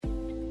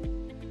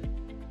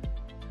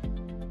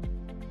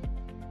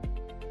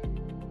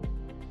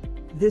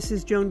This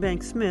is Joan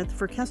Banks-Smith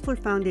for Kessler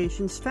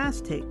Foundation's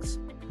Fast Takes,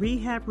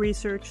 rehab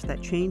research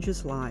that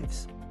changes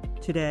lives.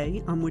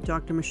 Today, I'm with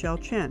Dr. Michelle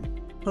Chen,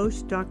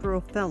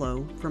 postdoctoral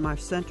fellow from our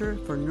Center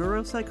for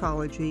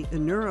Neuropsychology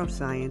and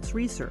Neuroscience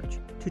Research,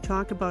 to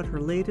talk about her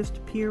latest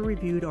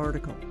peer-reviewed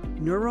article,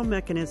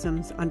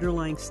 Neuromechanisms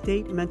Underlying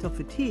State Mental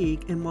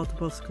Fatigue and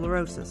Multiple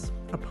Sclerosis,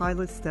 a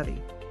pilot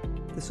study.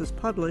 This was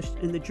published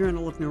in the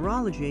Journal of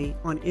Neurology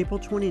on April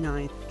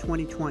 29,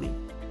 2020.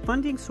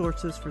 Funding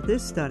sources for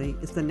this study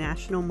is the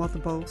National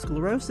Multiple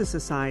Sclerosis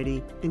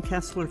Society and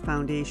Kessler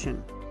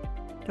Foundation.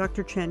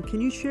 Dr. Chen,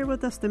 can you share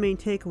with us the main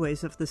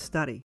takeaways of this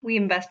study? We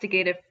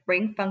investigated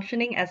brain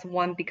functioning as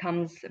one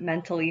becomes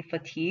mentally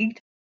fatigued,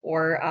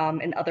 or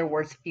in other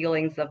words,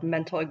 feelings of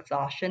mental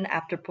exhaustion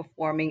after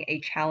performing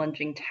a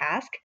challenging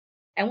task.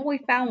 And what we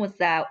found was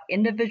that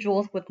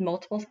individuals with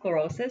multiple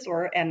sclerosis,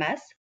 or MS,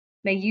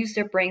 may use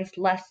their brains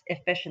less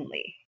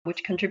efficiently,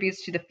 which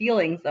contributes to the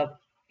feelings of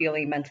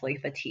feeling mentally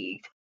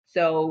fatigued.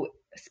 So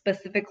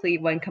specifically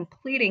when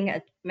completing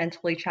a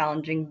mentally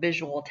challenging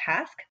visual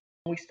task,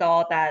 we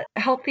saw that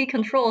healthy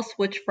controls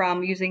switch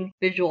from using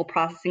visual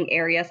processing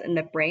areas in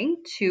the brain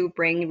to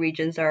brain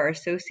regions that are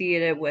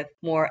associated with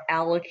more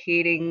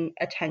allocating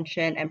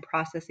attention and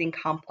processing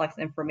complex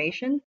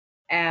information.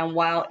 And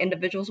while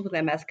individuals with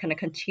MS kind of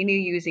continue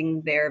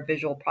using their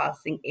visual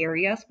processing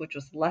areas, which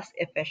was less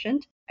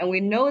efficient, and we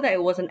know that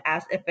it wasn't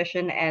as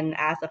efficient and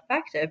as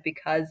effective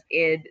because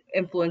it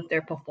influenced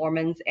their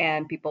performance,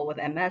 and people with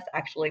MS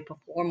actually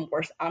perform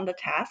worse on the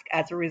task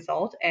as a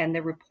result, and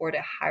they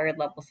reported higher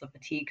levels of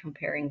fatigue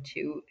comparing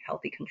to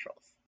healthy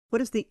controls.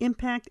 What is the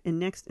impact and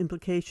next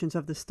implications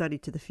of the study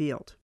to the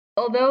field?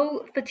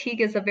 Although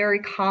fatigue is a very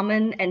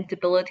common and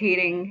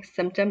debilitating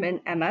symptom in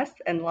MS,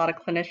 and a lot of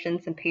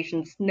clinicians and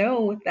patients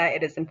know that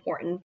it is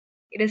important,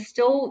 it is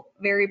still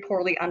very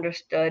poorly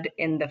understood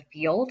in the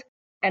field,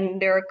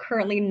 and there are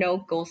currently no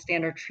gold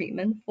standard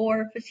treatment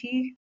for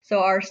fatigue. So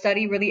our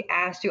study really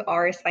adds to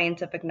our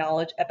scientific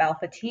knowledge about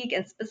fatigue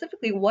and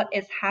specifically what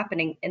is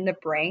happening in the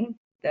brain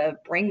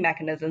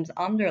mechanisms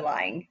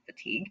underlying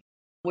fatigue,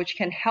 which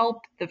can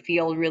help the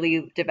field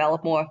really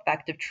develop more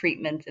effective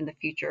treatments in the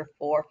future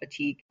for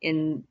fatigue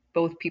in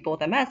both people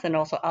with MS and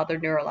also other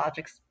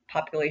neurologic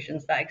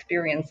populations that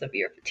experience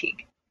severe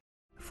fatigue.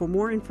 For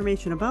more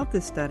information about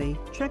this study,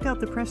 check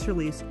out the press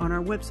release on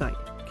our website,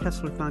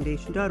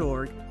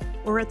 kesslerfoundation.org,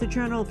 or at the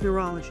Journal of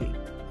Neurology.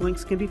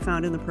 Links can be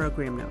found in the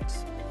program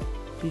notes.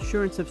 Be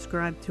sure and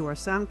subscribe to our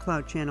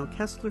SoundCloud channel,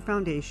 Kessler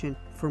Foundation,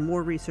 for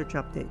more research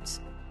updates.